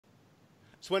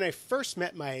So when I first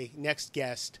met my next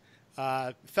guest,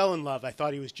 fell in love. I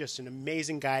thought he was just an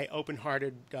amazing guy,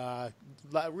 open-hearted,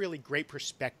 really great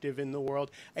perspective in the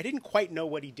world. I didn't quite know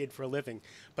what he did for a living,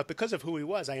 but because of who he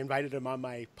was, I invited him on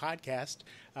my podcast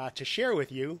to share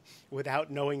with you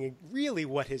without knowing really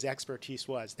what his expertise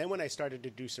was. Then when I started to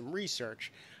do some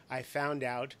research, I found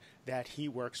out that he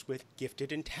works with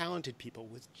gifted and talented people,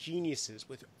 with geniuses,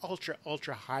 with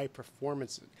ultra high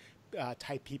performance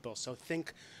type people. So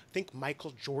think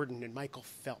Michael Jordan and Michael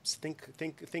Phelps.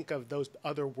 Think of those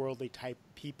otherworldly type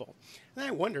people. And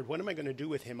I wondered, what am I going to do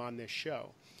with him on this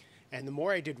show? And the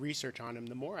more I did research on him,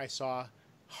 the more I saw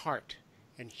heart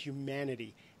and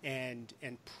humanity and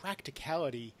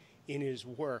practicality in his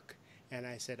work. And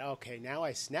I said, okay, now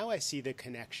I see the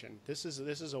connection. This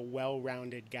is a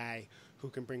well-rounded guy who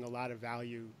can bring a lot of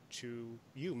value to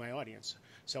you, my audience.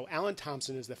 So Alan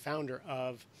Thompson is the founder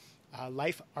of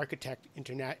Life Architect.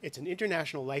 It's an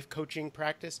international life coaching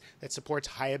practice that supports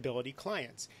high-ability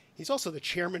clients. He's also the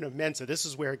chairman of Mensa. This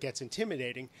is where it gets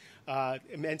intimidating.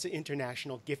 Mensa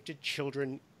International Gifted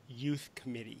Children Youth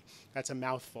Committee. That's a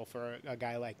mouthful for a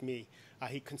guy like me.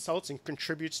 He consults and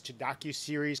contributes to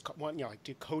docu-series, like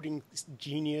Decoding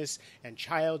Genius and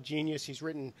Child Genius. He's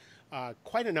written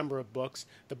quite a number of books.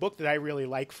 The book that I really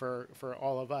like for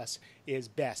all of us is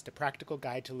Best, A Practical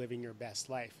Guide to Living Your Best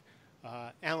Life.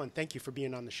 Alan, thank you for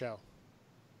being on the show.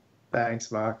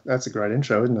 Thanks, Mark. That's a great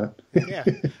intro, isn't it? Yeah,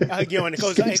 and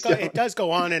it does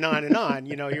go on and on and on.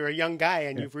 You're a young guy,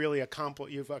 and you've really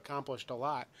accomplished a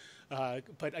lot.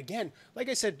 But again, like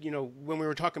I said, when we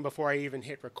were talking before I even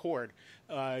hit record,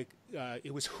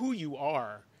 it was who you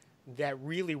are that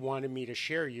really wanted me to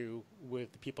share you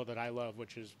with the people that I love,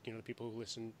 which is the people who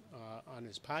listen on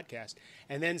this podcast,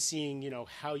 and then seeing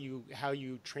how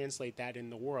you translate that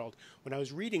in the world. When I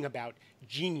was reading about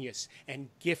genius and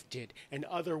gifted and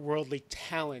otherworldly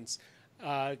talents,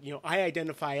 I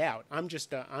identify out. I'm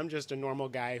just a normal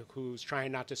guy who's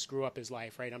trying not to screw up his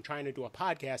life, right? I'm trying to do a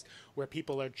podcast where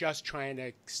people are just trying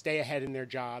to stay ahead in their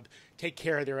job, take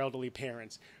care of their elderly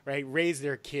parents, right? Raise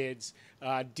their kids,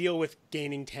 deal with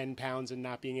gaining 10 pounds and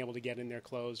not being able to get in their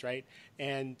clothes, right?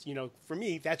 And, for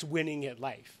me, that's winning at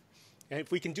life. And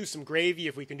if we can do some gravy,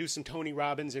 if we can do some Tony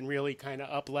Robbins and really kind of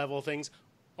up-level things,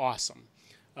 awesome.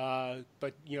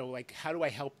 But how do I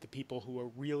help the people who are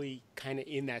really kind of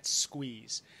in that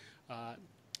squeeze?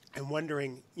 I'm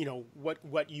wondering,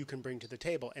 what you can bring to the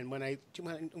table. And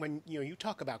when you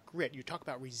talk about grit, you talk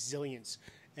about resilience,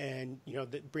 and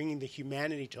bringing the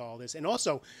humanity to all this, and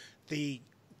also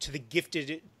to the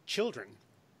gifted children,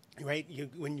 right?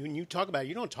 When you talk about it,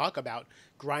 you don't talk about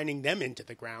grinding them into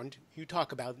the ground. You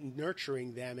talk about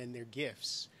nurturing them and their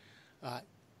gifts.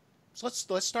 So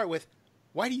let's start with,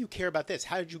 why do you care about this?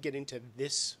 How did you get into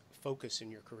this focus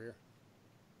in your career?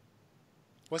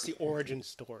 What's the origin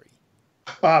story?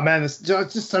 Oh, man, there's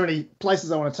just so many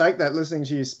places I want to take that listening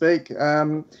to you speak.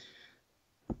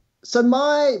 So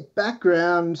my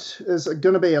background is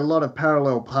going to be a lot of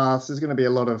parallel paths. There's going to be a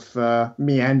lot of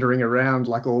meandering around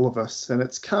like all of us. And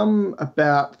it's come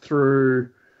about through,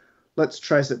 let's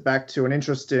trace it back to an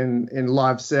interest in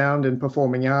live sound, in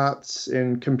performing arts,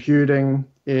 in computing,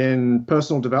 in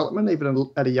personal development,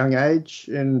 even at a young age,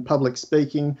 in public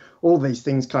speaking. All these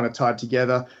things kind of tied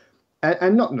together,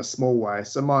 and not in a small way.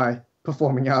 So my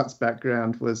performing arts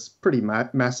background was pretty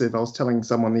massive. I was telling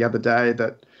someone the other day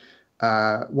that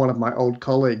one of my old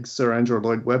colleagues, Sir Andrew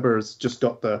Lloyd Webber, has just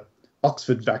got the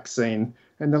Oxford vaccine.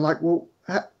 And they're like, well,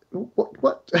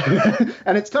 what?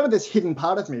 And it's kind of this hidden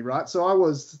part of me, right? So I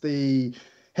was the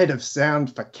head of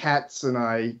sound for Cats, and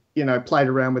I, played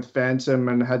around with Phantom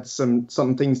and had some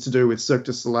things to do with Cirque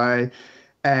du Soleil,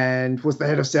 and was the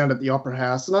head of sound at the Opera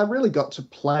House. And I really got to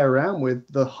play around with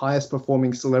the highest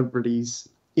performing celebrities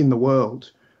in the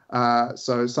world.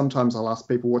 So sometimes I'll ask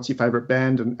people, what's your favorite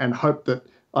band? And hope that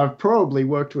I've probably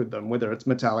worked with them, whether it's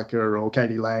Metallica or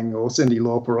Katie Lang or Cyndi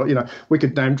Lauper, or, we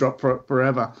could name drop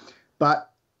forever.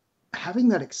 But having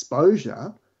that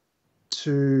exposure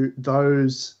to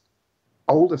those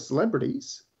older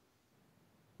celebrities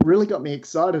really got me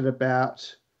excited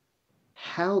about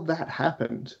how that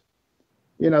happened.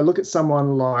 Look at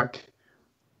someone like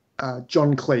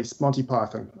John Cleese, Monty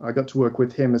Python. I got to work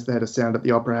with him as the head of sound at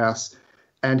the Opera House,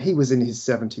 and he was in his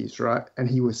 70s, right? And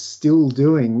he was still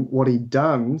doing what he'd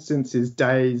done since his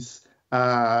days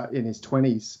in his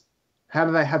 20s. How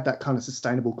do they have that kind of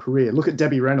sustainable career? Look at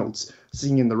Debbie Reynolds,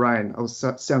 Singing in the Rain. I was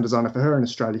sound designer for her in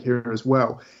Australia here as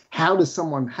well. How does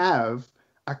someone have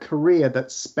a career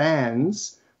that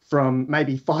spans from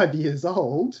maybe 5 years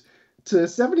old to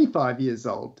 75 years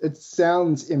old? It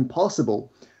sounds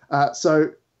impossible.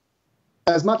 So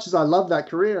as much as I love that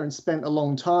career and spent a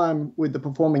long time with the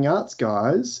performing arts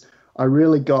guys, I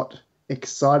really got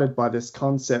excited by this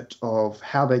concept of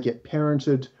how they get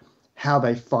parented, how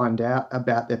they find out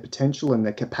about their potential and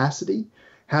their capacity,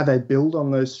 how they build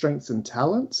on those strengths and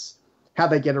talents, how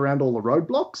they get around all the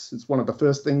roadblocks. It's one of the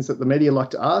first things that the media like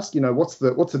to ask, what's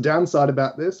the downside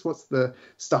about this? What's the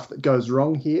stuff that goes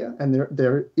wrong here? And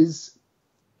there are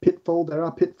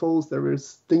pitfalls, there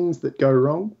is things that go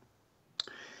wrong.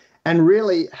 And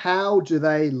really, how do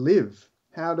they live?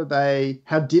 How did they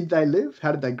live?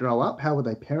 How did they grow up? How were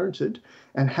they parented?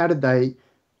 And how did they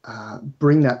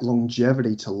bring that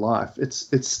longevity to life?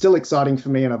 It's still exciting for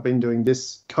me, and I've been doing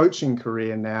this coaching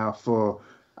career now for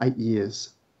 8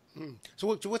 years. So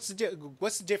what's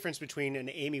the difference between an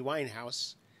Amy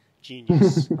Winehouse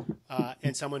genius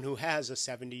and someone who has a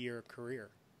 70-year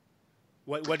career?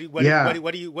 What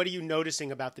are you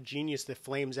noticing about the genius that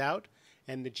flames out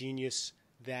and the genius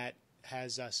that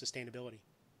has sustainability?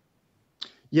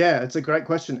 Yeah, it's a great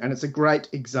question. And it's a great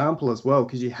example as well,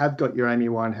 because you have got your Amy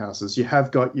Winehouses, you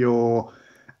have got your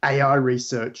AI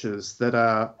researchers that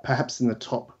are perhaps in the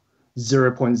top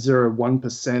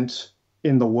 0.01%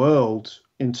 in the world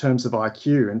in terms of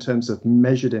IQ, in terms of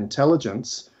measured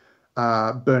intelligence,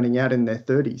 burning out in their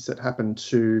 30s that happened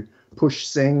to Push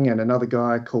Singh and another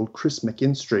guy called Chris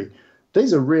McKinstry.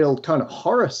 These are real kind of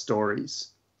horror stories.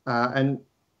 And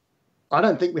I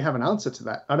don't think we have an answer to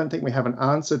that. I don't think we have an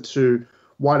answer to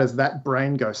why does that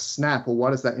brain go snap, or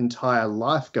why does that entire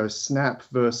life go snap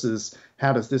versus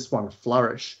how does this one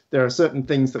flourish? There are certain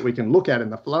things that we can look at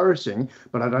in the flourishing,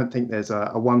 but I don't think there's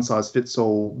a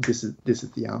one-size-fits-all, this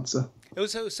is the answer. It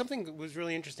was something that was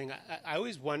really interesting. I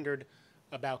always wondered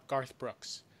about Garth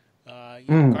Brooks.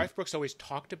 Garth Brooks always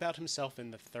talked about himself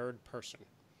in the third person.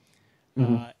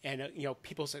 And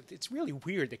people said, it's really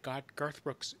weird that Garth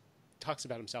Brooks talks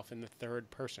about himself in the third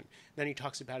person. Then he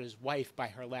talks about his wife by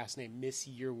her last name, Ms.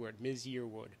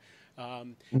 Yearwood.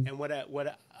 And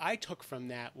what I took from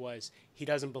that was he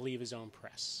doesn't believe his own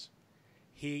press.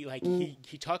 He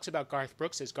talks about Garth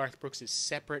Brooks as Garth Brooks is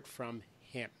separate from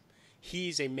him.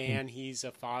 He's a man, he's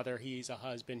a father, he's a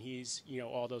husband, he's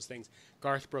all those things.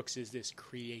 Garth Brooks is this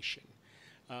creation.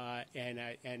 And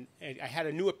I had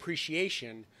a new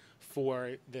appreciation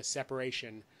for the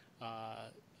separation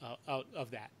of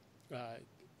that.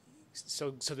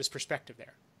 So this perspective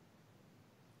there.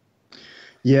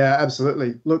 Yeah,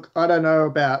 absolutely. Look, I don't know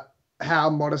about how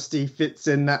modesty fits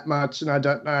in that much, and I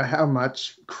don't know how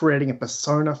much creating a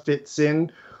persona fits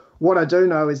in. What I do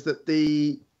know is that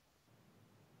the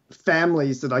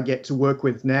families that I get to work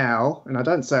with now, and I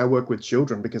don't say I work with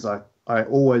children because I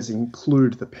always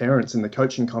include the parents in the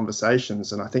coaching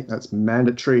conversations, and I think that's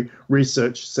mandatory.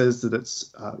 Research says that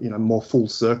it's more full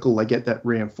circle. They get that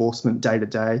reinforcement day to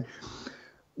day.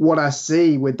 What I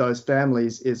see with those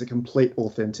families is a complete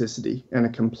authenticity and a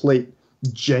complete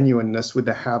genuineness with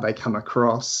how they come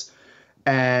across.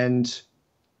 And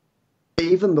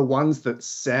even the ones that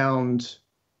sound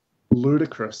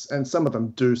ludicrous, and some of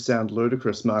them do sound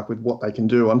ludicrous, Mark, with what they can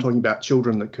do. I'm talking about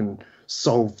children that can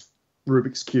solve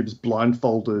Rubik's Cubes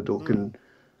blindfolded, or can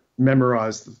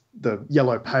memorize the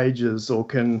yellow pages, or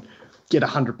can get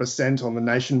 100% on the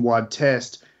nationwide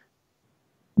test.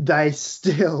 They're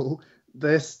still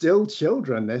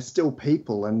children, they're still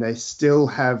people, and they still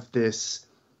have this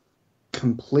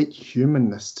complete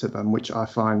humanness to them, which I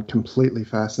find completely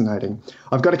fascinating.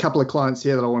 I've got a couple of clients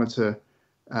here that I wanted to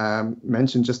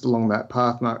mention just along that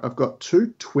path, Mark. I've got 2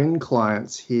 twin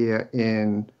clients here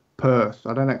in Perth.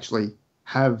 I don't actually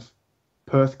have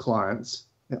Perth clients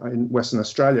in Western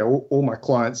Australia. All my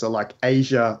clients are like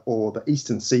Asia or the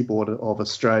eastern seaboard of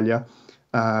Australia.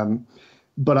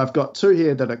 But I've got 2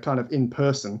 here that are kind of in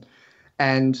person,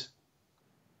 and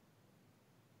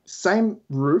same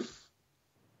roof,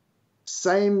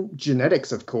 same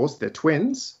genetics, of course, they're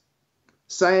twins,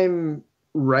 same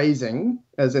raising,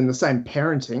 as in the same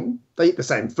parenting. They eat the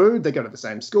same food, they go to the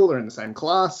same school, they're in the same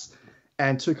class,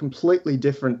 and 2 completely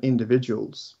different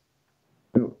individuals.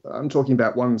 I'm talking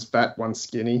about one's fat, one's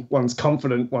skinny, one's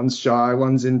confident, one's shy,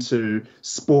 one's into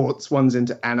sports, one's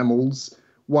into animals,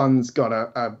 one's got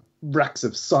a racks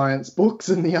of science books,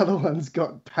 and the other one's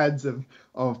got pads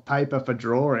of paper for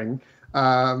drawing.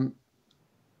 That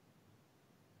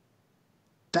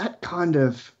kind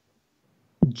of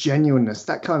genuineness,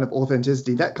 that kind of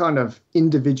authenticity, that kind of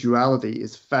individuality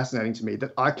is fascinating to me,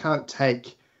 that I can't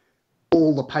take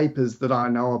all the papers that I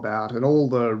know about and all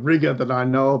the rigor that I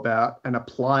know about and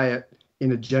apply it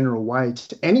in a general way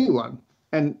to anyone.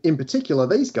 And in particular,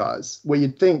 these guys, where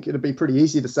you'd think it'd be pretty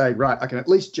easy to say, right, I can at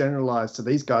least generalize to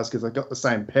these guys because they've got the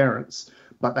same parents,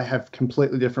 but they have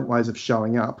completely different ways of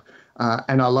showing up.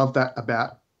 And I love that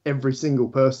about every single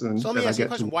person. So let me ask you a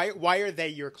question. Why are they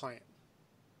your client?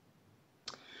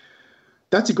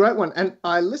 That's a great one. And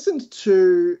I listened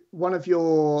to one of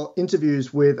your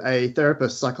interviews with a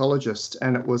therapist psychologist,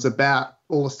 and it was about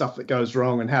all the stuff that goes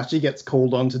wrong and how she gets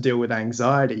called on to deal with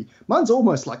anxiety. Mine's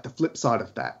almost like the flip side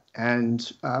of that. And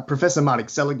Professor Marty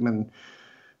Seligman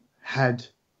had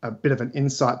a bit of an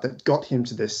insight that got him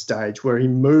to this stage where he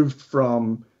moved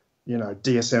from,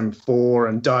 DSM-4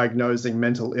 and diagnosing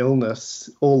mental illness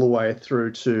all the way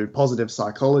through to positive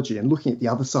psychology and looking at the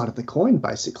other side of the coin,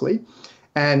 basically.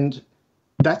 And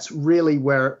that's really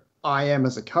where I am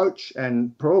as a coach,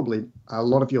 and probably a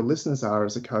lot of your listeners are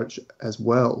as a coach as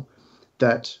well,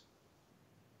 that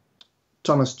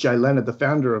Thomas J. Leonard, the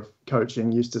founder of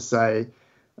coaching, used to say,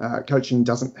 coaching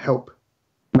doesn't help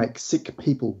make sick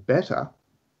people better.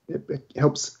 It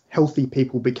helps healthy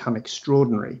people become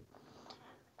extraordinary.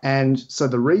 And so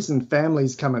the reason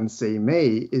families come and see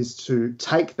me is to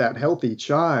take that healthy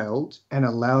child and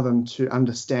allow them to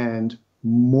understand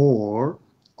more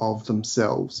of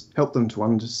themselves, help them to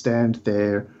understand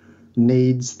their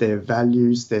needs, their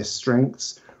values, their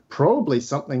strengths, probably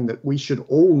something that we should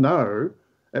all know,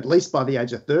 at least by the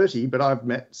age of 30, but I've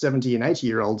met 70 and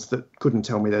 80-year-olds that couldn't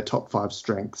tell me their top 5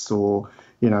 strengths or,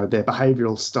 their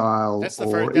behavioral style. That's the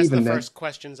first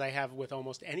questions I have with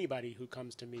almost anybody who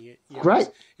comes to me. Great.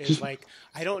 Is like,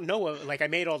 I don't know, like I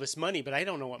made all this money, but I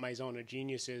don't know what my zone of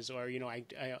genius is, or,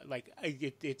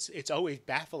 it's always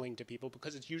baffling to people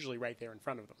because it's usually right there in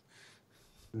front of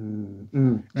them.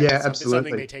 Right? Yeah, it's absolutely.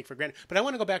 Something they take for granted. But I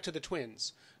want to go back to the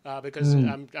twins because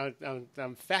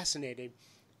I'm fascinated.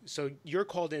 So you're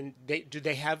called in. Do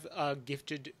they have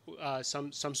gifted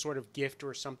some sort of gift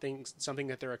or something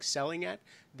that they're excelling at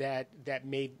that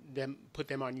made them put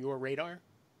them on your radar,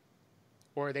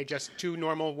 or are they just two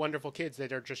normal, wonderful kids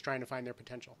that are just trying to find their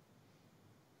potential?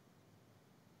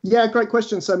 Yeah, great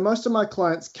question. So most of my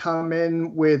clients come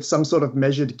in with some sort of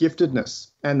measured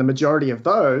giftedness, and the majority of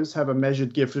those have a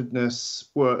measured giftedness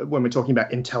when we're talking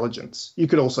about intelligence. You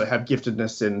could also have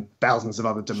giftedness in thousands of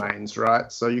other domains,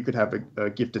 right? So you could have a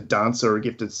gifted dancer, or a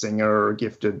gifted singer, or a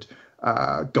gifted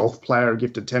golf player, a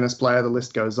gifted tennis player, the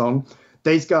list goes on.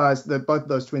 These guys, both of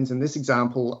those twins in this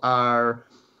example are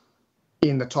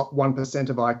in the top 1%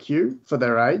 of IQ for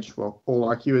their age. Well,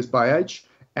 all IQ is by age.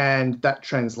 And that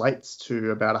translates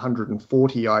to about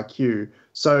 140 IQ.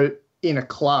 So in a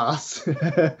class,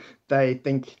 they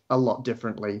think a lot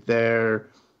differently. They're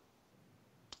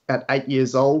at 8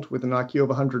 years old with an IQ of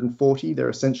 140. They're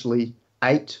essentially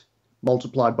 8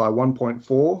 multiplied by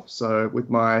 1.4. So with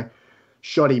my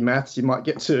shoddy maths, you might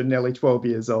get to nearly 12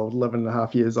 years old, 11 and a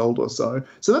half years old or so.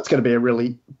 So that's going to be a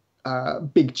really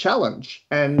big challenge.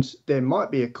 And there might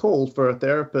be a call for a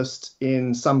therapist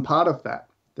in some part of that.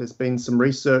 There's been some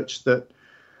research that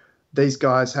these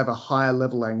guys have a higher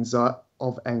level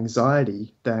of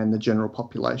anxiety than the general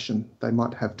population. They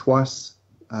might have twice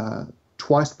the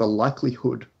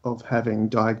likelihood of having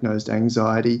diagnosed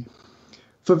anxiety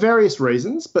for various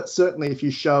reasons, but certainly if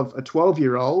you shove a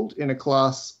 12-year-old in a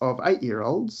class of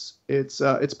 8-year-olds,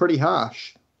 it's pretty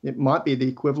harsh. It might be the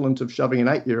equivalent of shoving an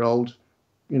 8-year-old,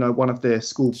 one of their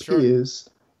school peers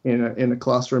in a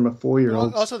classroom of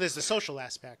 4-year-olds. Also, there's the social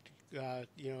aspect.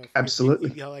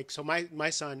 Absolutely. So my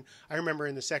son, I remember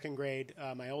in the 2nd grade,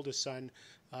 my oldest son,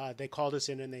 they called us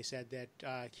in and they said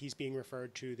that he's being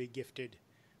referred to the gifted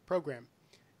program.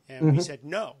 And we said,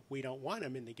 no, we don't want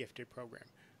him in the gifted program.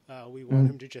 We want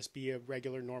him to just be a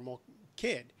regular, normal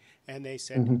kid. And they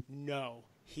said, no,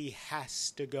 he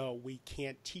has to go. We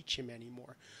can't teach him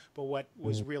anymore. But what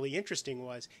was really interesting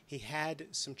was he had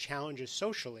some challenges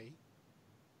socially.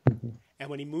 And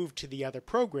when he moved to the other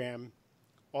program,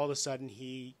 all of a sudden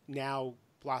he now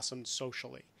blossomed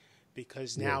socially,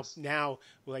 because now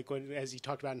like as he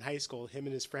talked about in high school, him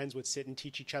and his friends would sit and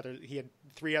teach each other. He had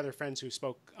 3 other friends who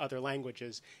spoke other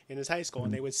languages in his high school,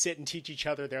 and they would sit and teach each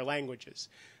other their languages.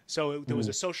 So there was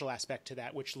a social aspect to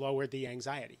that, which lowered the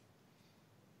anxiety.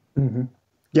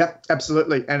 Yeah,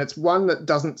 absolutely. And it's one that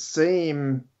doesn't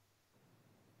seem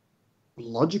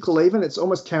logical even. It's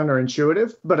almost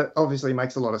counterintuitive, but it obviously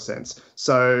makes a lot of sense.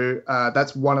 So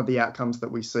that's one of the outcomes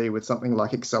that we see with something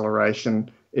like acceleration,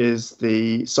 is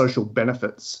the social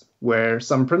benefits, where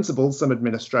some principals, some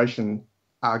administration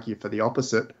argue for the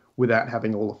opposite without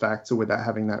having all the facts or without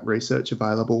having that research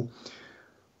available.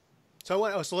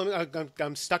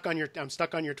 I'm stuck on your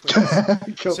twins.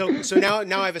 Cool. So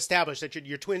now I've established that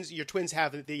your twins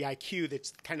have the IQ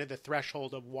that's kind of the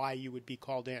threshold of why you would be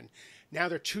called in. Now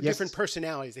they're two different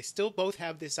personalities. They still both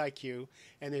have this IQ,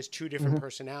 and there's 2 different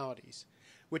personalities.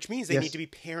 which means they Yes. need to be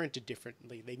parented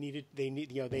differently.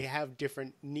 They have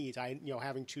different needs.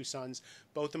 Having two sons,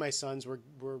 both of my sons were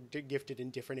gifted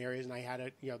in different areas, and I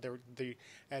had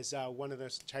as one of the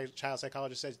child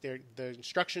psychologists says, the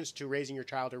instructions to raising your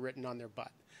child are written on their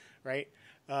butt, right?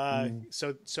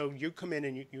 So you come in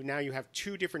and you now you have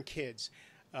two different kids.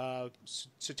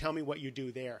 So tell me what you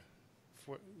do there.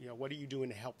 What are you doing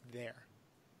to help there?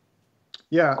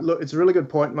 Yeah, look, it's a really good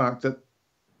point, Mark, that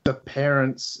the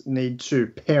parents need to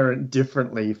parent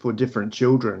differently for different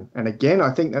children. And again,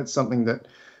 I think that's something that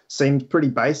seems pretty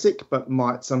basic, but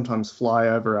might sometimes fly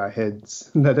over our heads,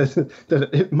 that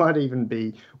it might even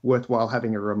be worthwhile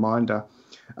having a reminder.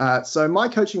 So my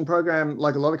coaching program,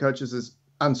 like a lot of coaches, is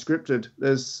unscripted.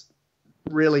 There's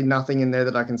really nothing in there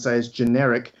that I can say is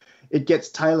generic. It gets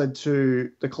tailored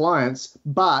to the clients,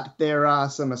 but there are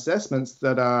some assessments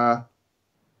that are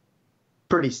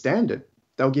pretty standard.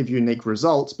 They'll give unique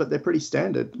results, but they're pretty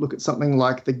standard. Look at something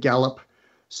like the Gallup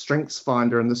Strengths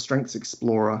Finder and the Strengths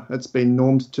Explorer. It's been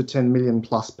normed to 10 million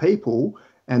plus people,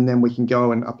 and then we can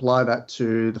go and apply that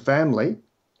to the family,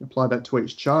 apply that to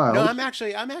each child. No,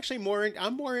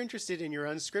 I'm more interested in your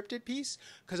unscripted piece,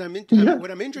 because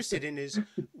what I'm interested in is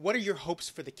what are your hopes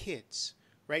for the kids,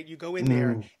 right? You go in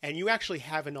there and you actually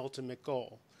have an ultimate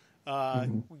goal.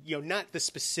 Not the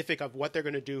specific of what they're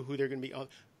going to do, who they're going to be.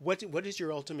 What is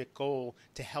your ultimate goal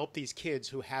to help these kids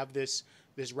who have this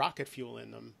rocket fuel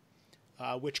in them,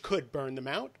 which could burn them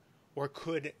out or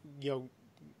could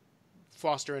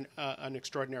foster an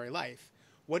extraordinary life?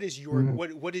 What is your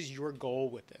what is your goal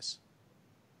with this?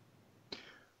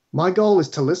 My goal is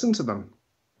to listen to them,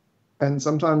 and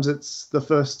sometimes it's the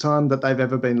first time that they've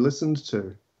ever been listened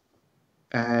to,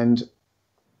 and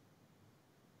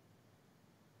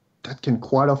that can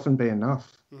quite often be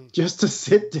enough. Just to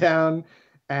sit down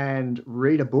and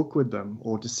read a book with them,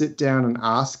 or to sit down and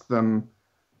ask them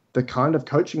the kind of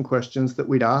coaching questions that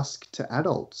we'd ask to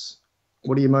adults.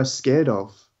 What are you most scared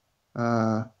of?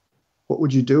 What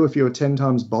would you do if you were 10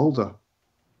 times bolder?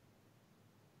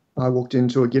 I walked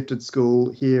into a gifted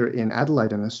school here in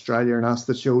Adelaide in Australia and asked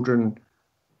the children,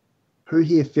 who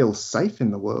here feels safe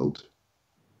in the world?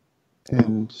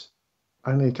 And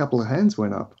only a couple of hands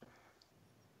went up.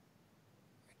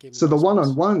 So the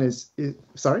one-on-one is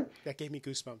sorry? That gave me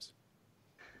goosebumps.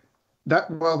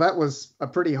 That was a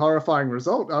pretty horrifying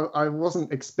result. I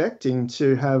wasn't expecting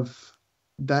to have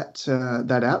that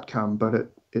outcome, but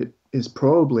it is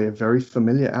probably a very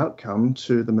familiar outcome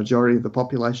to the majority of the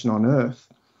population on Earth.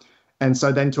 And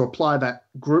so then to apply that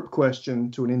group question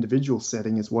to an individual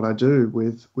setting is what I do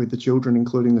with the children,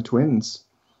 including the twins.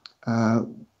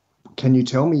 Can you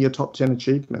tell me your top 10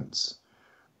 achievements?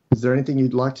 Is there anything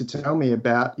you'd like to tell me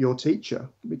about your teacher?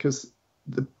 Because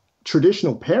the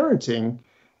traditional parenting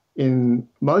in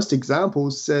most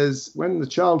examples says when the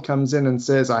child comes in and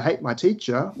says, I hate my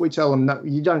teacher, we tell them, no,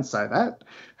 you don't say that.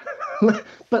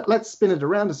 But let's spin it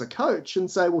around as a coach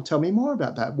and say, well, tell me more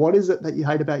about that. What is it that you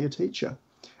hate about your teacher?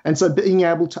 And so being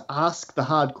able to ask the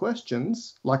hard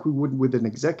questions like we would with an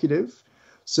executive,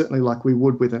 certainly like we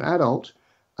would with an adult,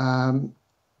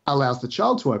 allows the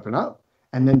child to open up.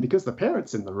 And then because the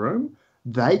parent's in the room,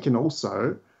 they can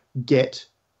also get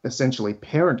essentially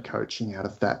parent coaching out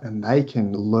of that, and they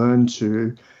can learn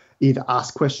to either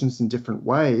ask questions in different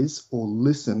ways or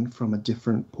listen from a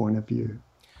different point of view.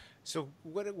 So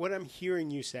what I'm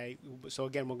hearing you say, so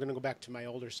again, we're going to go back to my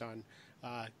older son,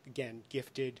 again,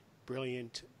 gifted,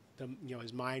 brilliant,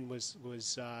 his mind was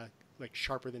like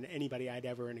sharper than anybody I'd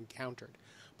ever encountered.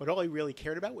 But all he really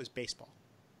cared about was baseball.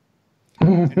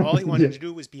 And all he wanted to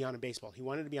do was be on a baseball. He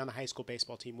wanted to be on the high school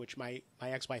baseball team, which my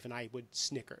ex-wife and I would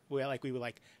snicker. We were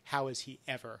like, how is he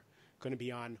ever going to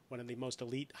be on one of the most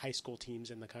elite high school teams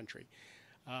in the country?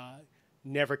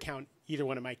 Never count either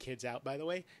one of my kids out, by the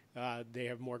way. They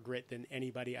have more grit than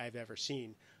anybody I've ever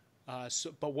seen.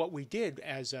 But what we did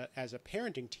as a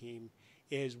parenting team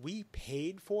is we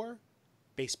paid for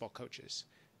baseball coaches,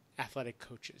 athletic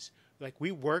coaches. Like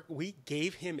we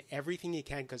gave him everything he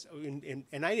can because,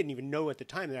 and I didn't even know at the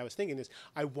time that I was thinking this.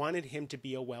 I wanted him to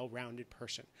be a well-rounded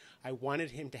person. I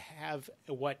wanted him to have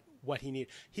what he needed.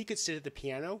 He could sit at the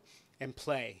piano and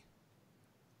play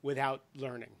without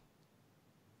learning.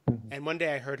 And one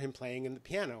day I heard him playing in the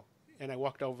piano, and I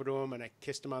walked over to him and I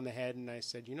kissed him on the head and I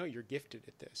said, you're gifted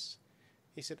at this.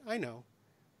 He said, I know,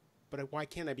 but why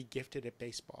can't I be gifted at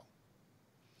baseball?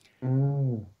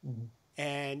 Mm-hmm.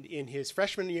 And in his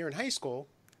freshman year in high school,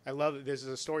 I love it. This is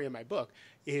a story in my book,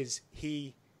 is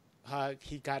he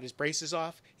got his braces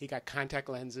off. He got contact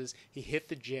lenses. He hit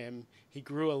the gym. He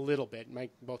grew a little bit.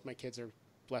 Both my kids are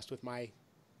blessed with my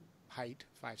height,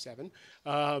 5'7",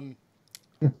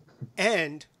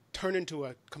 and turned into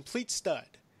a complete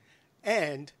stud.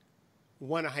 and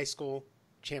won a high school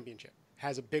championship,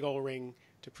 has a big old ring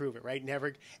to prove it, right?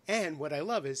 Never. And what I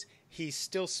love is he's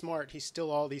still smart. He's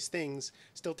still all these things,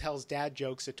 still tells dad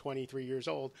jokes at 23 years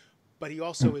old, but he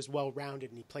also is well-rounded,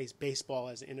 and he plays baseball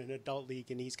as in an adult league.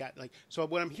 And he's got like, so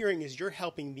what I'm hearing is you're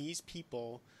helping these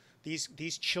people,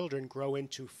 these children grow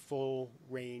into full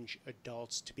range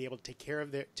adults to be able to take care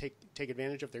of take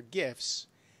advantage of their gifts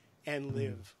and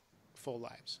live full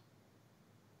lives.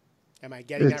 Am I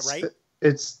getting that right?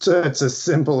 It's as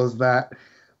simple as that.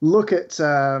 Look at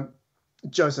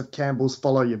Joseph Campbell's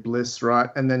Follow Your Bliss, right?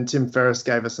 And then Tim Ferriss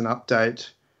gave us an update.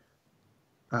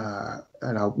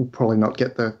 And I will probably not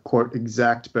get the quote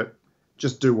exact, but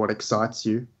just do what excites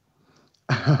you.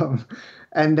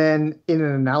 And then in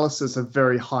an analysis of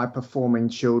very high-performing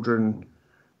children,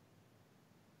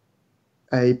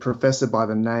 a professor by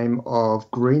the name of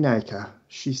Greenacre,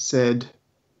 she said,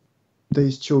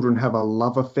 these children have a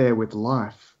love affair with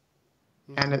life.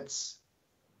 And it's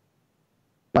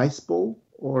baseball,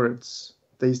 or it's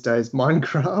these days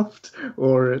Minecraft,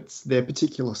 or it's their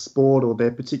particular sport or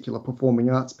their particular performing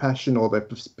arts passion, or their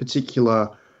particular,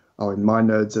 in my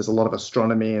nerds, there's a lot of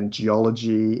astronomy and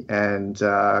geology and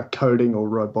coding or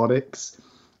robotics.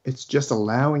 It's just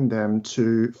allowing them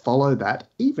to follow that,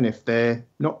 even if they're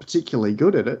not particularly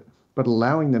good at it, but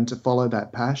allowing them to follow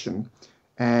that passion.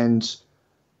 And,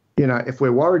 if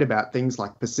we're worried about things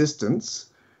like persistence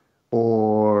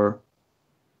or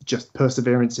just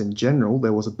perseverance in general,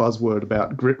 there was a buzzword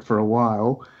about grit for a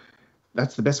while,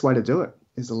 that's the best way to do it,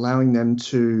 is allowing them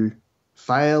to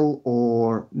fail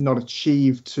or not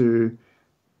achieve to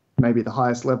maybe the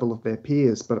highest level of their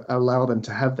peers, but allow them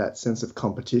to have that sense of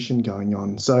competition going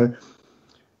on. So,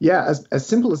 yeah, as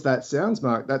simple as that sounds,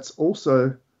 Mark, that's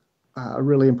also a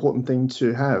really important thing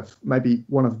to have. Maybe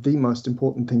one of the most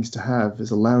important things to have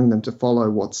is allowing them to follow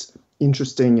what's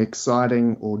interesting,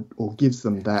 exciting, or gives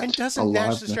them that and doesn't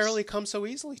aliveness. necessarily come so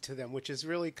easily to them, which is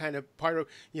really kind of part of,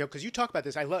 because you talk about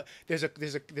this. I love there's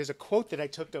a quote that I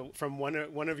took from one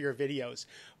of your videos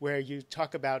where you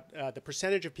talk about the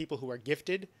percentage of people who are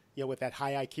gifted, with that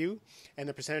high IQ, and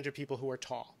the percentage of people who are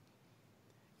tall,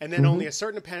 and then only a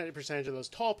certain percentage of those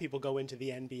tall people go into the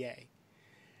NBA.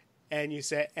 And you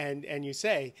say and you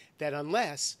say that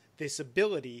unless this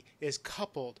ability is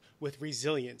coupled with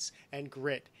resilience and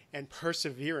grit and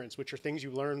perseverance, which are things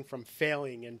you learn from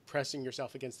failing and pressing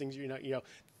yourself against things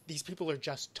these people are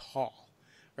just tall,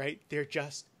 right? They're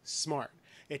just smart.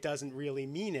 It doesn't really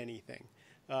mean anything.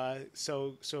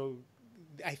 So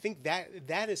I think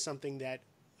that is something that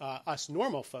us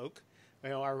normal folk,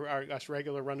 us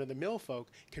regular run-of-the-mill folk,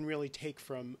 can really take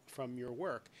from your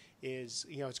work. Is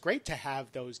it's great to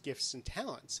have those gifts and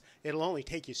talents. It'll only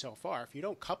take you so far if you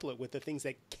don't couple it with the things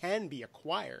that can be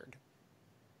acquired.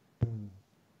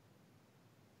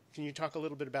 Can you talk a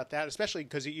little bit about that, especially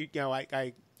because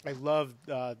I love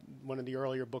one of the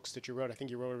earlier books that you wrote. I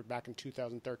think you wrote it back in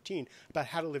 2013 about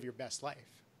how to live your best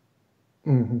life.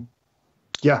 Mm-hmm.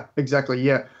 Yeah, exactly.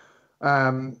 Yeah.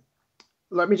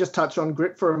 Let me just touch on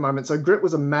grit for a moment. So grit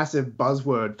was a massive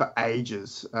buzzword for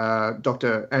ages.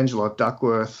 Dr. Angela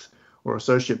Duckworth, or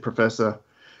Associate Professor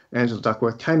Angela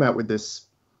Duckworth, came out with this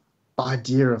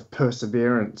idea of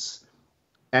perseverance.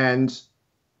 And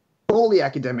all the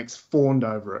academics fawned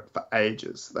over it for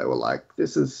ages. They were like,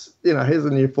 this is, here's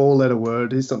a new 4-letter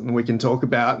word. Here's something we can talk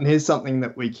about. And here's something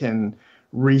that we can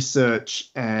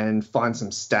research and find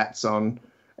some stats on.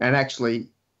 And actually,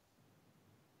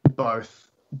 both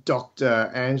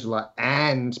Dr. Angela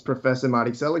and Professor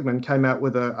Marty Seligman came out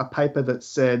with a paper that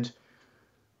said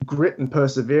grit and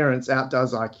perseverance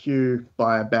outdoes IQ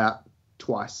by about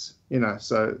twice.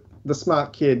 So the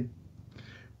smart kid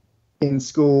in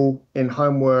school, in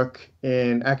homework,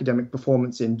 in academic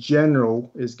performance in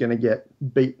general is going to get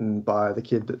beaten by the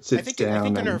kid that sits down. I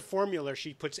think in her formula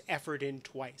she puts effort in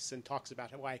twice and talks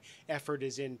about why effort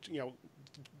is in,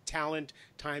 talent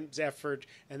times effort,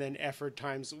 and then effort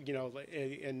times,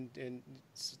 and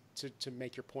to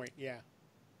make your point. Yeah.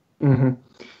 Mm-hmm.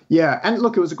 Yeah. And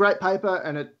look, it was a great paper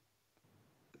and it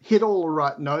hit all the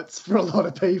right notes for a lot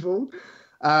of people.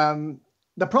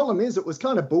 The problem is it was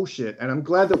kind of bullshit, and I'm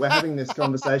glad that we're having this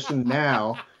conversation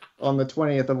now on the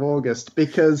 20th of August,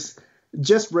 because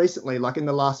just recently, like in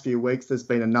the last few weeks, there's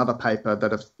been another paper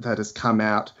that has come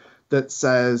out that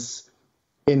says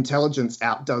intelligence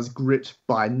outdoes grit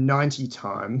by 90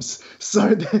 times.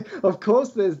 So, of course,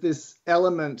 there's this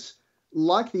element,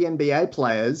 like the NBA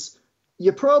players,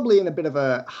 you're probably in a bit of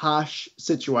a harsh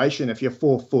situation if you're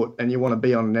 4 foot and you want to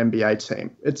be on an NBA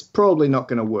team. It's probably not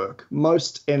going to work.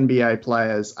 Most NBA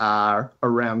players are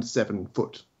around 7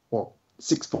 foot or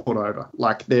 6 foot over.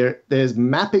 Like there's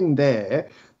mapping there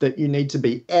that you need to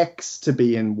be X to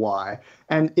be in Y.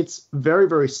 And it's very,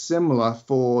 very similar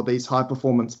for these high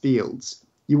performance fields.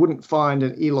 You wouldn't find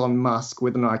an Elon Musk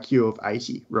with an IQ of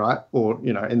 80, right? Or,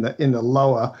 you know, in the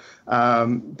lower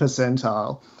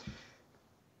percentile.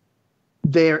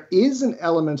 There is an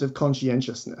element of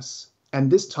conscientiousness. And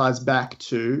this ties back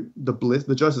to the bliss,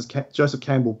 the Joseph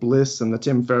Campbell bliss and the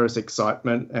Tim Ferriss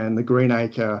excitement and the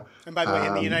Greenacre. And by the way,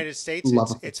 in the United States,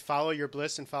 it's follow your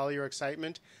bliss and follow your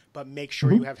excitement, but make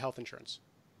sure you have health insurance.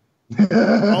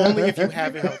 Only if you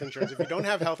have health insurance. If you don't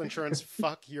have health insurance,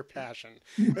 fuck your passion.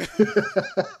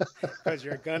 Because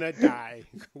you're going to die.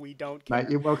 We don't care. Mate,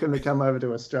 you're welcome to come over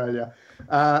to Australia.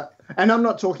 And I'm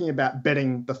not talking about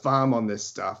betting the farm on this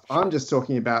stuff. I'm just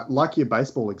talking about, like your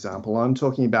baseball example, I'm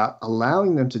talking about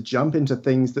allowing them to jump into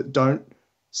things that don't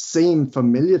seem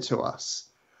familiar to us.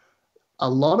 A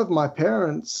lot of my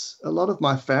parents, a lot of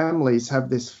my families have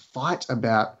this fight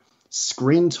about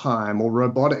screen time or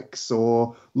robotics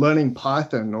or learning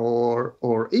Python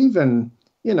or even,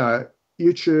 you know,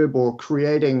 YouTube or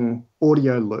creating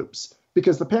audio loops,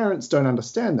 because the parents don't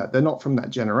understand that. They're not from that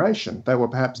generation. They were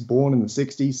perhaps born in the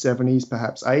 60s, 70s,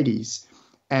 perhaps 80s.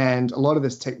 And a lot of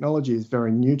this technology is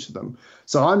very new to them.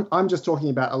 So I'm just talking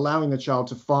about allowing the child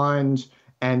to find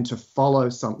and to follow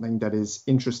something that is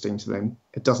interesting to them.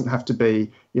 It doesn't have to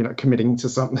be, you know, committing to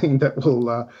something that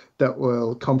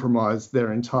will compromise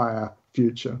their entire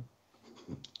future.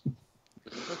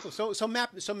 So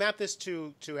map this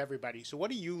to everybody. So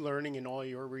what are you learning in all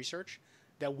your research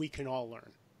that we can all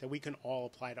learn, that we can all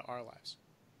apply to our lives?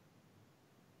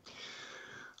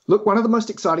 Look, one of the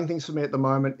most exciting things for me at the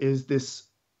moment is this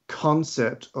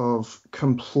concept of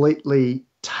completely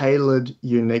tailored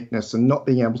uniqueness and not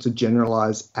being able to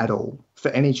generalize at all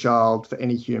for any child, for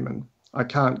any human. I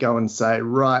can't go and say,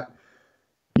 right,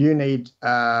 you need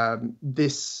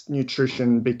this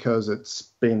nutrition because it's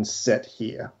been set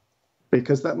here,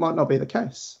 because that might not be the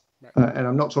case. Right. And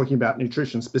I'm not talking about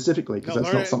nutrition specifically, because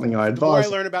that's not something I advise. The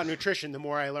more I learn about nutrition, the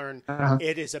more I learn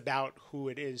it is about who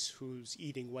it is who's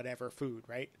eating whatever food,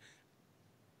 right?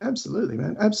 Absolutely,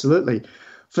 man. Absolutely.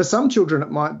 For some children,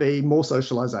 it might be more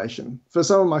socialization. For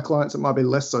some of my clients, it might be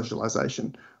less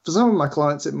socialization. For some of my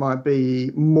clients, it might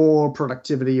be more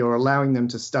productivity or allowing them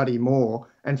to study more.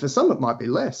 And for some, it might be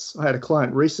less. I had a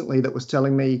client recently that was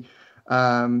telling me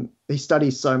he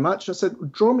studies so much. I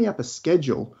said, draw me up a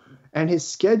schedule. And his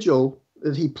schedule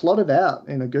that he plotted out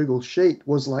in a Google sheet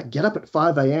was like, get up at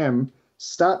 5 a.m.,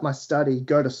 start my study,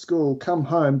 go to school, come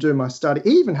home, do my study.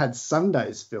 He even had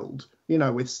Sundays filled, you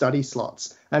know, with study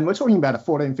slots. And we're talking about a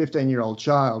 14, 15-year-old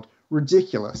child.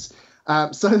 Ridiculous.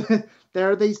 So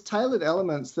there are these tailored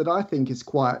elements that I think is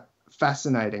quite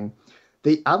fascinating.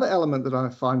 The other element that I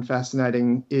find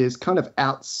fascinating is kind of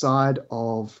outside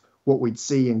of what we'd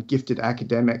see in gifted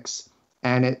academics.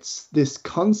 And it's this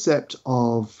concept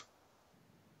of,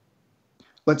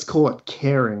 let's call it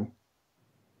caring.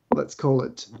 Let's call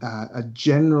it a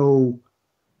general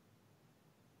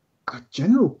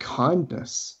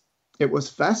kindness. It was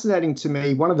fascinating to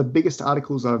me. One of the biggest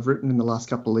articles I've written in the last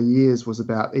couple of years was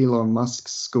about Elon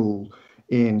Musk's school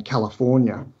in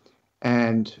California.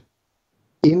 And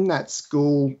in that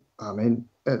school, I mean,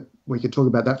 we could talk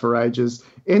about that for ages.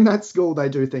 In that school, they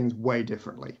do things way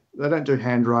differently. They don't do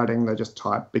handwriting. They just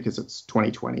type because it's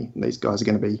 2020 and these guys are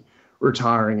going to be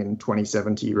retiring in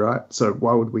 2070, right? So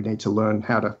why would we need to learn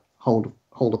how to hold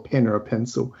a pen or a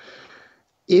pencil?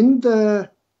 In the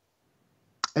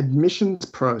admissions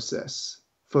process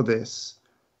for this,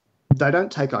 they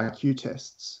don't take IQ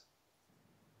tests.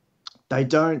 They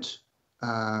don't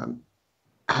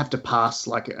have to pass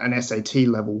like an SAT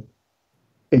level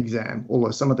exam, although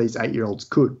some of these 8-year-olds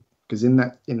could, because in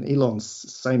Elon's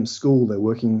same school, they're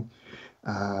working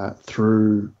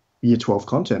through Year 12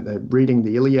 content. They're reading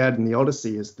the Iliad and the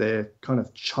Odyssey as their kind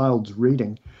of child's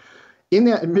reading. In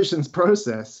that admissions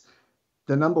process,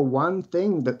 the number one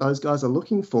thing that those guys are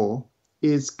looking for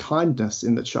is kindness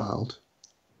in the child.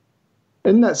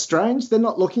 Isn't that strange? They're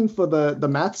not looking for the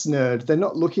maths nerd. They're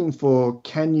not looking for,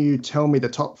 can you tell me the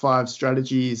top 5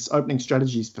 strategies, opening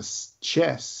strategies for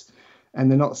chess? And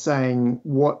they're not saying,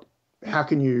 how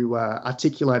can you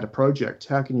articulate a project?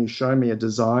 How can you show me a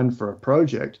design for a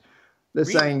project? They're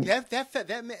saying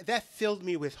that filled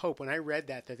me with hope when I read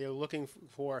that they're looking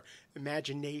for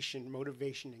imagination,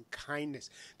 motivation, and kindness.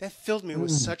 That filled me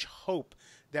with such hope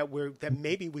that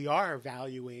maybe we are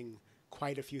valuing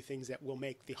quite a few things that will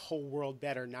make the whole world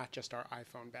better, not just our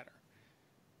iPhone better.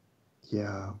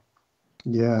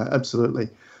 Yeah, absolutely.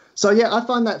 So yeah, I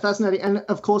find that fascinating, and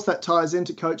of course that ties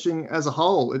into coaching as a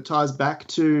whole. It ties back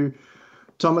to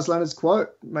Thomas Leonard's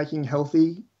quote: "Making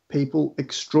healthy people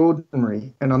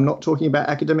extraordinary. And I'm not talking about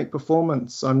academic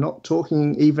performance. I'm not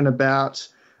talking even about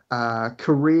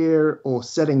career or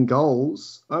setting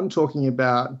goals. I'm talking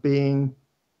about being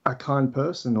a kind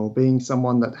person or being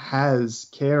someone that has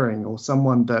caring or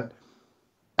someone that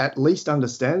at least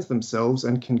understands themselves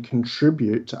and can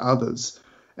contribute to others.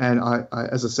 And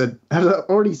as I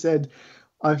already said,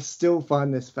 I still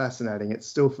find this fascinating. It's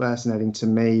still fascinating to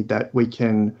me that we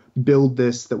can build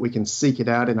this, that we can seek it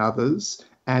out in others,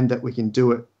 and that we can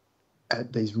do it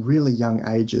at these really young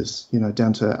ages,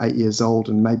 down to 8 years old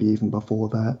and maybe even before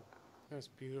that. That's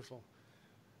beautiful.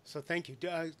 So thank you.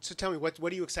 So tell me, what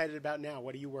are you excited about now?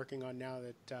 What are you working on now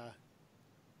that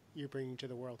you're bringing to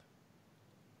the world?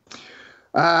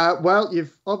 Well,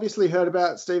 you've obviously heard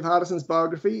about Steve Hardison's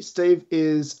biography. Steve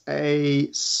is a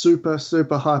super,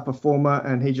 super high performer,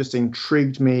 and he just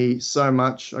intrigued me so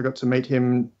much. I got to meet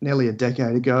him nearly a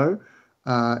decade ago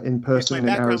in person in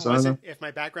Arizona. If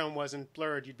my background wasn't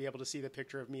blurred, you'd be able to see the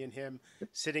picture of me and him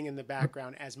sitting in the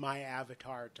background as my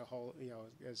avatar to hold,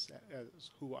 as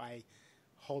who I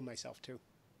hold myself to.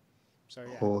 So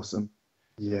yeah. Awesome.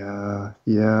 Yeah,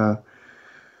 yeah.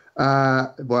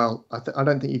 Well, I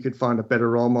don't think you could find a better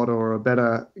role model or a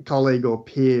better colleague or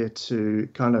peer to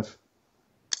kind of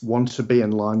want to be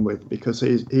in line with, because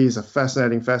he's a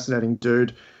fascinating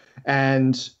dude.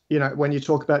 And, when you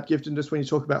talk about giftedness, when you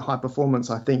talk about high performance,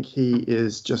 I think he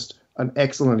is just an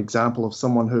excellent example of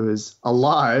someone who is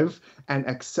alive and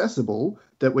accessible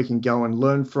that we can go and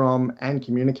learn from and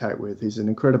communicate with. He's an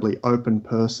incredibly open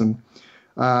person.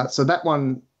 So that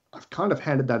one, I've kind of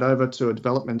handed that over to a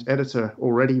development editor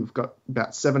already. We've got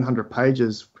about 700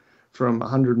 pages from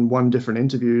 101 different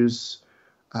interviews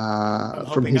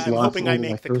from his life. I'm hoping I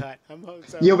make the cut.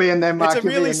 You'll be in there, Mark.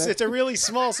 It's a really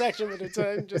small section, but it's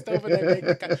just hoping I make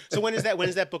the cut. So when is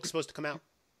that book supposed to come out?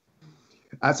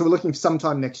 So we're looking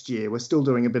sometime next year. We're still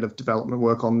doing a bit of development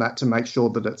work on that to make sure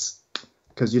that it's,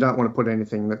 because you don't want to put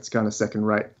anything that's kind of second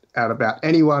rate out about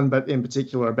anyone, but in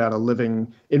particular about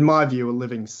in my view, a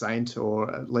living saint, or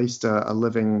at least a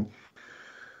living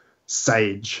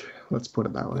sage. Let's put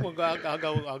it that way.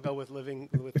 I'll go with living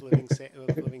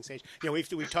sage.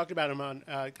 We've talked about him on.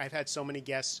 I've had so many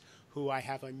guests who I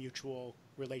have a mutual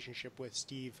relationship with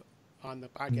Steve on the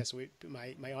podcast. So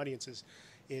my audience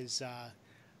is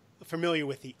familiar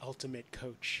with the ultimate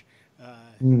coach.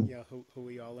 Who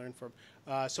we all learn from.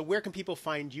 So where can people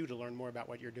find you to learn more about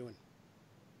what you're doing?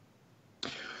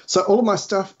 So all of my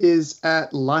stuff is at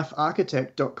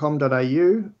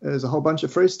lifearchitect.com.au. There's a whole bunch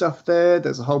of free stuff there.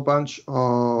 There's a whole bunch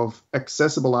of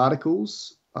accessible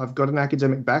articles. I've got an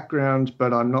academic background,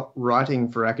 but I'm not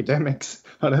writing for academics.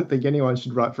 I don't think anyone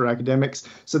should write for academics.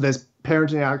 So there's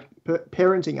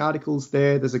parenting articles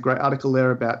there. There's a great article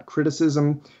there about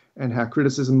criticism and how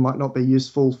criticism might not be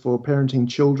useful for parenting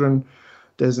children.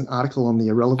 There's an article on the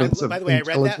irrelevance of By the way, I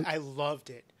read that. I loved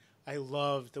it. I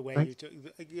love the way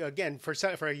again, for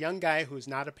a young guy who's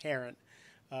not a parent,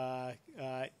 the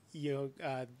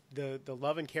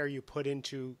love and care you put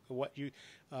into what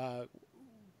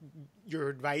your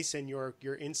advice and your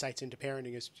insights into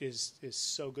parenting is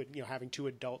so good. Having two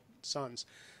adult sons,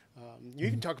 you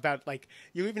even talk about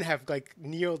you even have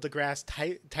Neil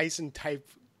deGrasse Tyson type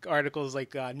articles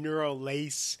like neural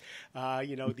lace,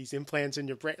 these implants in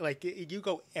your brain. You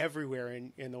go everywhere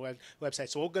in the website.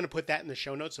 So we're going to put that in the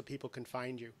show notes so people can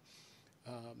find you.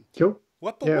 Cool.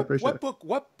 What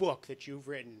book that you've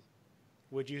written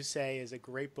would you say is a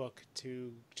great book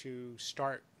to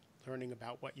start learning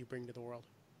about what you bring to the world?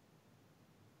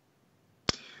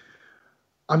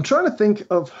 I'm trying to think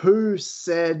of who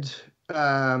said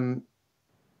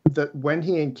that when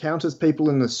he encounters people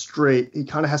in the street, he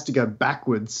kind of has to go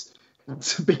backwards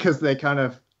because they're kind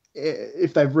of,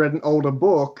 if they've read an older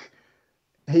book,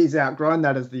 he's outgrown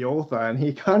that as the author, and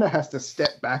he kind of has to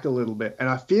step back a little bit. And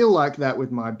I feel like that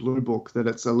with my blue book, that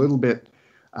it's a little bit,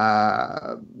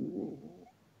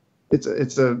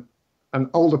 it's an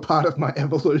older part of my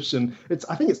evolution.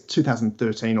 I think it's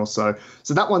 2013 or so.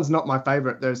 So that one's not my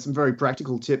favorite. There's some very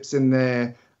practical tips in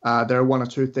there. There are one or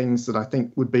two things that I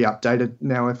think would be updated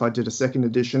now if I did a second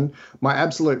edition. My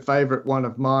absolute favorite one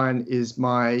of mine is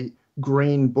my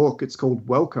green book. It's called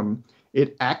Welcome.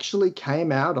 It actually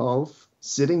came out of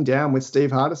sitting down with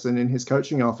Steve Hardison in his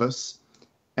coaching office,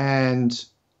 and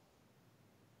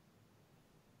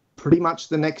pretty much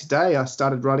the next day I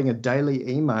started writing a daily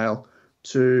email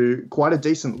to quite a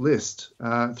decent list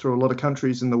through a lot of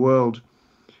countries in the world.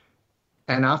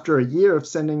 And after a year of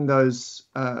sending those,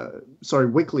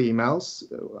 weekly emails,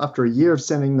 after a year of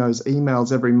sending those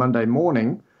emails every Monday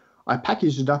morning, I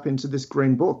packaged it up into this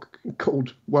green book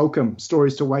called Welcome,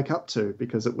 Stories to Wake Up To,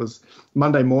 because it was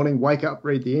Monday morning, wake up,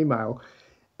 read the email.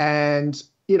 And,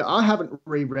 I haven't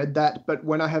reread that, but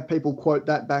when I have people quote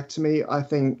that back to me, I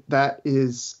think that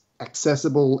is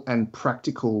accessible and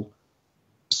practical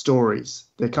stories.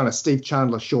 They're kind of Steve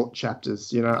Chandler short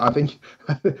chapters. I think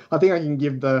I can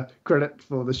give the credit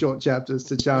for the short chapters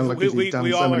to Chandler because he's done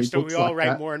so many books we all like write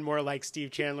that. more and more like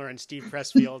Steve Chandler and Steve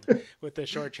Pressfield with the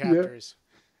short chapters.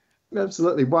 Yeah,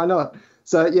 absolutely. Why not?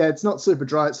 So yeah, it's not super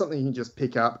dry. It's something you can just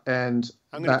pick up, and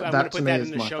I'm gonna put that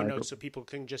in the show favorite. notes so people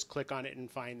can just click on it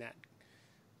and find that,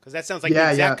 because that sounds like the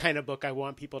exact kind of book I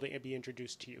want people to be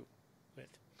introduced to you with.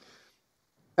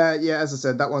 Yeah, as I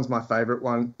said, that one's my favorite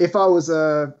one. If I was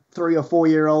a 3 or 4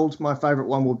 year old, my favorite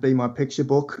one would be my picture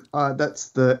book. That's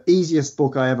the easiest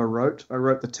book I ever wrote. I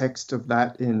wrote the text of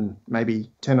that in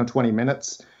maybe 10 or 20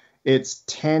 minutes. It's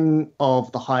 10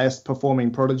 of the highest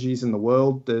performing prodigies in the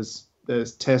world. There's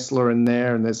Tesla in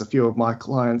there, and there's a few of my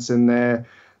clients in there.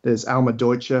 There's Alma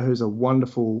Deutscher, who's a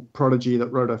wonderful prodigy that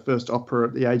wrote her first opera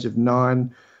at the age of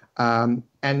 9.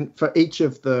 And for each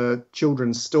of the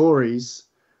children's stories,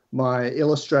 my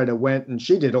illustrator went and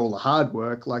she did all the hard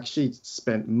work. Like, she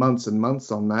spent months and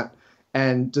months on that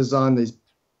and designed these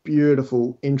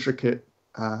beautiful, intricate,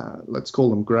 let's call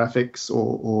them graphics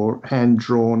or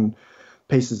hand-drawn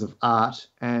pieces of art.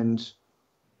 And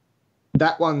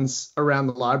that one's around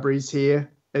the libraries here.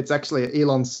 It's actually at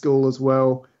Elon's school as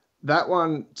well. That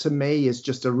one, to me, is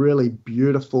just a really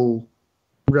beautiful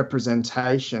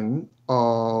representation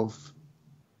of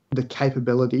the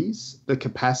capabilities, the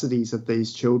capacities of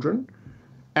these children.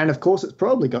 And of course, it's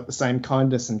probably got the same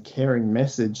kindness and caring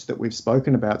message that we've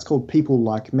spoken about. It's called People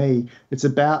Like Me. It's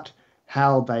about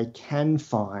how they can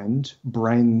find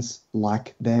brains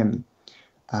like them.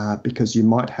 Because you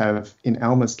might have, in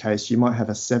Alma's case, you might have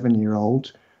a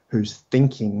 7-year-old who's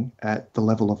thinking at the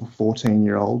level of a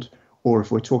 14-year-old. Or if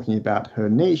we're talking about her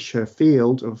niche, her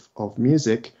field of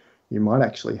music, you might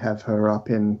actually have her up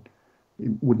in,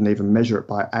 you wouldn't even measure it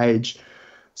by age.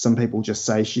 Some people just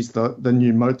say she's the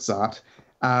new Mozart.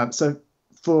 So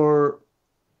for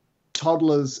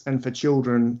toddlers and for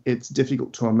children, it's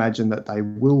difficult to imagine that they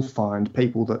will find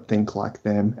people that think like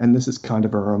them. And this is kind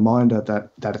of a reminder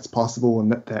that it's possible,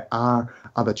 and that there are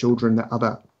other children, there are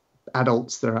other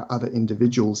adults, there are other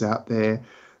individuals out there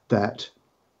that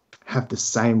have the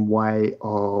same way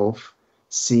of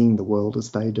seeing the world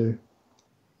as they do.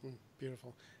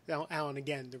 Beautiful. Now, Alan,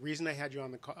 again, the reason I had you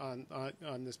on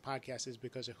this podcast is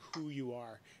because of who you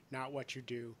are, not what you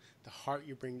do, the heart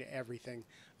you bring to everything,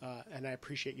 and I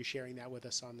appreciate you sharing that with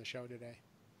us on the show today.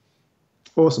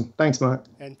 Awesome. Thanks, Mark.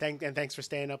 And thanks for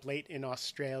staying up late in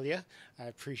Australia. I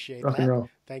appreciate Rock that. And roll.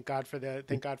 Thank God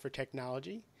for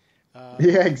technology.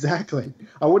 Yeah, exactly.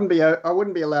 I wouldn't be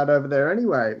allowed over there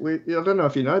anyway. I don't know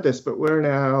if you know this, but we're in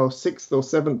our 6th or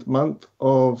 7th month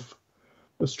of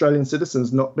Australian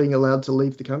citizens not being allowed to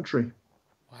leave the country.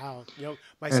 Wow.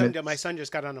 My son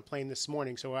just got on a plane this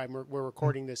morning, so we're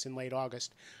recording this in late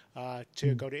August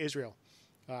to go to Israel.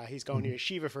 He's going to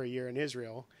yeshiva for a year in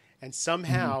Israel, and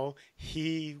somehow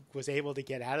he was able to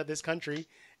get out of this country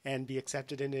and be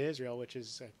accepted into Israel, which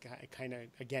is a kind of,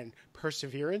 again,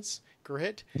 perseverance,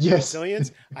 grit,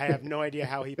 resilience. I have no idea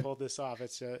how he pulled this off.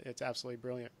 It's absolutely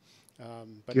brilliant.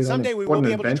 But Good someday we will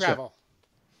be able to travel.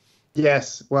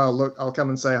 Yes. Well, look, I'll come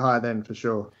and say hi then for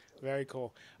sure. Very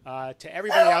cool. To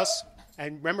everybody else,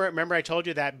 and remember I told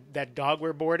you that dog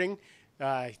we're boarding,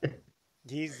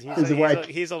 he's alive.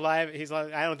 He's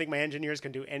alive. I don't think my engineers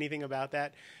can do anything about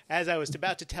that. As I was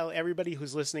about to tell everybody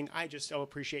who's listening, I just so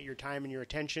appreciate your time and your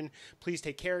attention. Please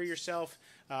take care of yourself.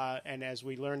 And as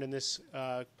we learned in this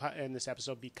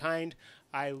episode, be kind.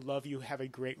 I love you. Have a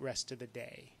great rest of the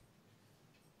day.